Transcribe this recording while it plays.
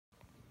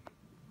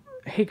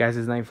Hey guys,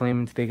 it's Night Flame,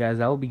 and today,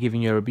 guys, I will be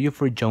giving you a review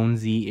for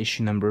Jonesy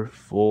issue number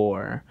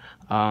 4.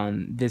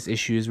 This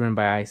issue is written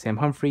by Sam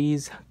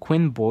Humphries,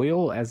 Quinn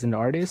Boyle as an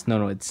artist.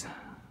 No, it's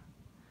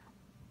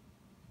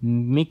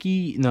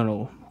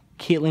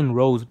Caitlin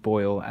Rose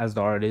Boyle as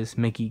the artist.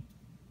 Mickey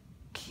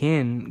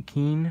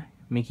Queen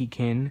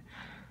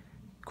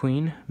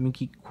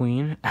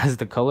as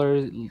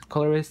the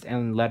colorist,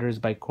 and letters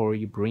by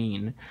Corey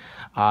Breen.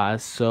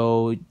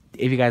 So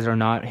if you guys are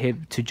not hip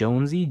to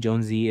Jonesy,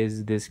 Jonesy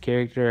is this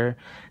character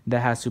that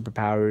has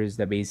superpowers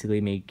that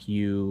basically make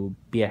you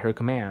be at her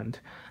command.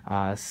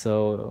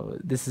 So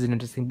this is an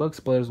interesting book.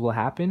 Spoilers will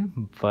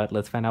happen, but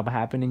let's find out what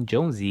happened in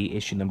Jonesy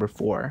issue number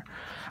 4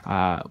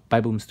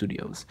 by Boom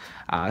Studios.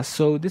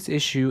 So this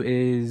issue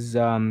is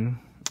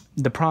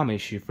the prom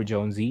issue for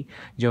Jonesy.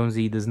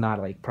 Jonesy does not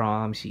like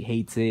prom. She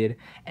hates it,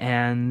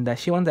 and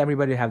she wants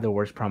everybody to have the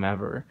worst prom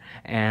ever.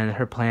 And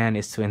her plan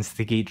is to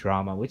instigate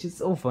drama, which is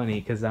so funny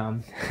because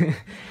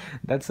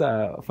that's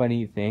a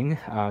funny thing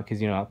because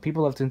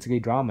people love to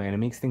instigate drama and it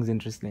makes things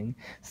interesting.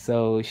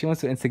 So she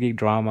wants to instigate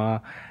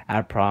drama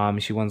at prom.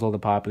 She wants all the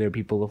popular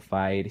people to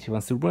fight. She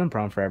wants to ruin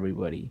prom for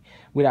everybody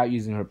without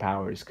using her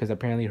powers because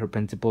apparently her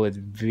principal is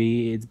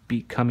it's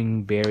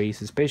becoming very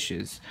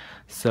suspicious.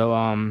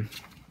 So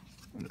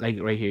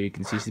like right here you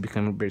can see she's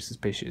becoming very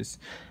suspicious.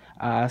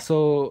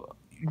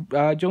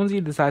 Jonesy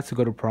decides to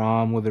go to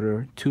prom with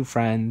her two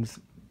friends,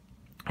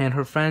 and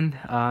her friend,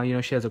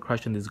 she has a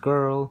crush on this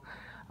girl,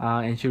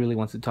 and she really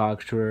wants to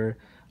talk to her,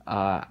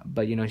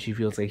 but she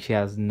feels like she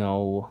has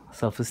no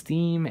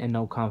self-esteem and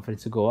no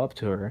confidence to go up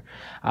to her.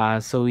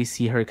 So we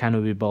see her kind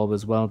of evolve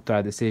as well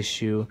throughout this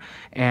issue,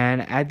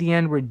 and at the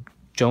end where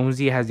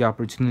Jonesy has the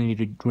opportunity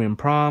to ruin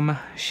prom,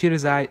 she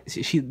decides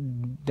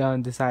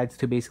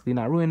to basically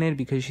not ruin it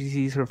because she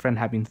sees her friend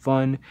having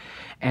fun,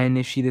 and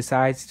if she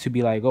decides to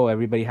be like, oh,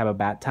 everybody have a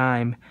bad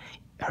time,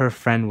 her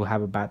friend will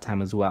have a bad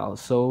time as well.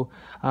 So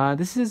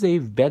this is a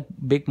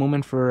big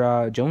moment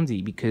for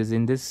Jonesy, because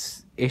in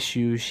this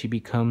issue she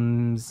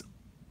becomes,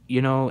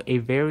 a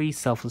very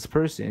selfless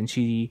person.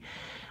 She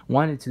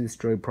wanted to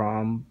destroy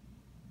prom,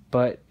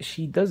 but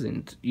she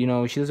doesn't. She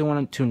doesn't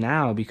want to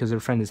now because her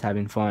friend is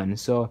having fun.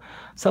 So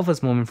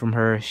selfless moment from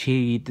her.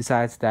 She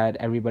decides that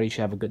everybody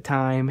should have a good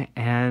time,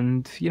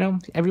 and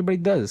everybody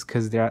does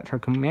because they're at her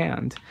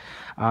command.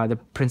 The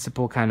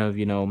principal kind of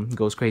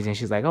goes crazy, and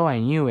she's like, oh, I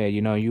knew it,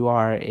 you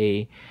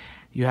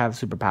have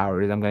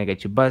superpowers, I'm gonna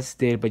get you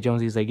busted. But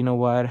Jonesy's like, you know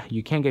what,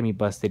 you can't get me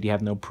busted, you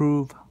have no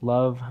proof.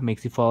 Love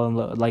makes you fall in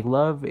love. Like,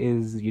 love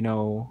is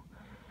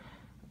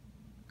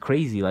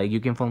crazy. Like, you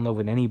can fall in love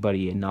with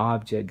anybody, an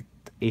object,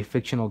 a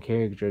fictional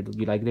character. To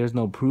be like, there's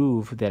no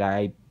proof that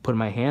I put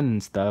my hand in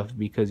stuff,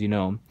 because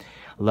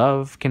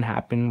love can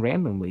happen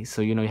randomly.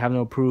 So you have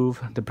no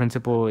proof. The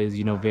principal is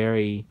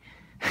very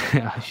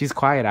she's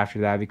quiet after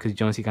that because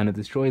Jonesy kind of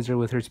destroys her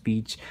with her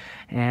speech,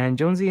 and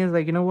Jonesy is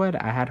like, you know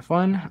what, I had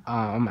fun.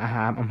 I'm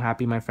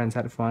happy my friends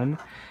had fun,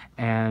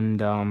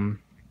 and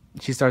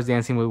she starts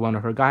dancing with one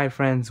of her guy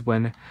friends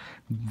when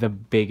the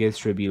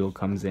biggest reveal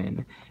comes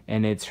in,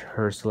 and it's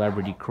her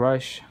celebrity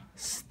crush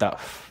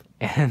stuff.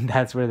 And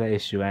that's where the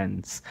issue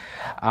ends.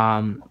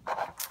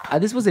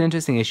 This was an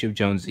interesting issue of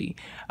Jonesy.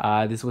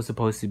 This was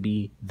supposed to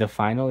be the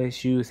final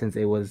issue since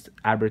it was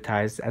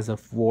advertised as a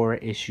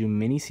 4-issue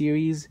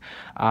miniseries,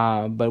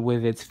 but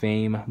with its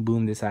fame,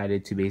 Boom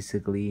decided to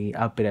basically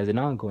up it as an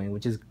ongoing,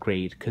 which is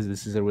great because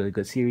this is a really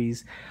good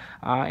series.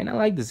 And I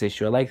like this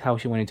issue. I liked how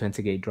she wanted to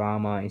instigate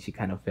drama and she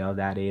kind of failed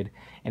at it.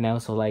 And I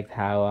also liked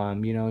how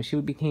she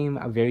became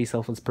a very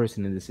selfless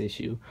person in this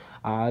issue.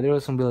 There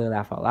was some really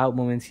laugh out loud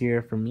moments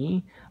here for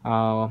me,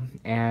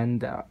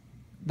 and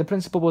the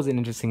principal was an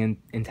interesting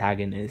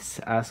antagonist.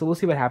 So we'll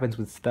see what happens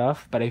with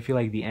Stuff, but I feel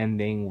like the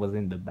ending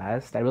wasn't the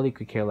best. I really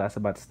could care less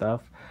about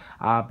Stuff,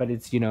 but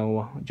it's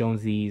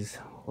Jonesy's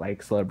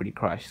like celebrity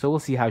crush, so we'll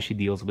see how she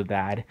deals with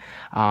that.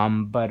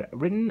 But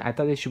I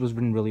thought that she was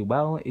written really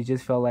well. It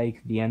just felt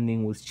like the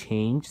ending was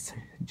changed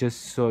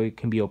just so it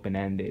can be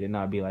open-ended and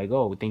not be like,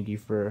 oh, thank you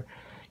for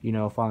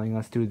following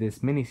us through this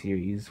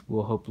miniseries,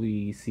 we'll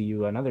hopefully see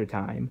you another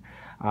time.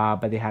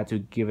 But they had to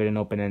give it an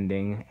open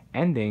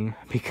ending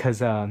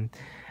because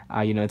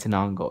it's an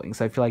ongoing.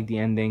 So I feel like the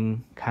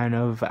ending kind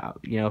of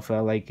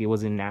felt like it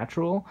wasn't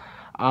natural.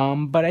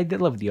 But I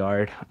did love the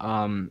art.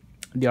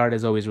 The art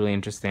is always really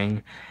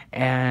interesting,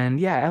 and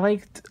yeah, I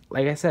liked,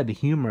 like I said, the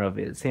humor of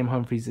it. Sam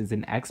Humphries is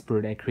an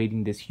expert at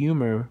creating this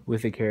humor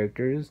with the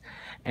characters,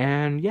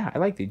 and yeah, I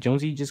liked it.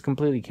 Jonesy just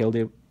completely killed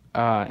it.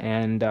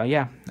 And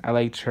yeah, I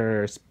liked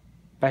her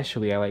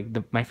especially. I like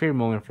my favorite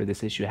moment for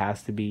this issue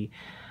has to be,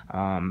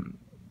 her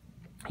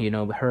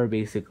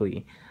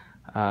basically,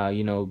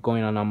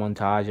 going on a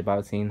montage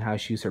about seeing how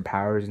she used her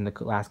powers in the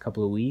last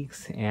couple of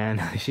weeks, and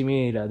she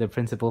made the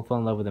principal fall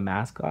in love with the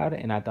mascot,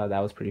 and I thought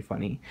that was pretty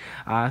funny.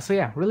 So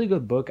yeah, really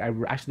good book. I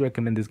actually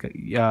recommend this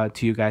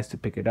to you guys to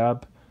pick it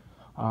up.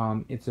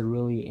 It's a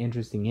really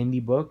interesting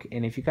indie book,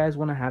 and if you guys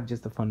want to have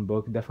just a fun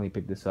book, definitely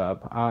pick this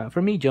up.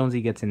 For me,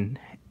 Jonesy gets an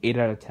 8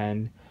 out of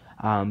 10.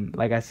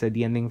 Like I said,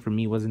 the ending for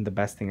me wasn't the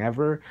best thing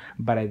ever,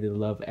 but I did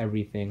love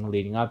everything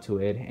leading up to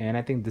it, and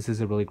I think this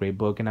is a really great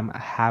book, and I'm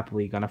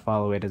happily gonna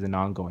follow it as an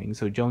ongoing.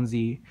 So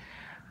Jonesy,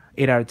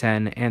 8 out of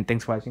 10, and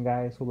thanks for watching,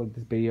 guys. Hope you like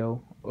this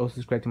video. Also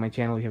subscribe to my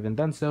channel if you haven't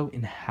done so,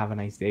 and have a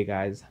nice day,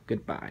 guys.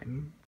 Goodbye.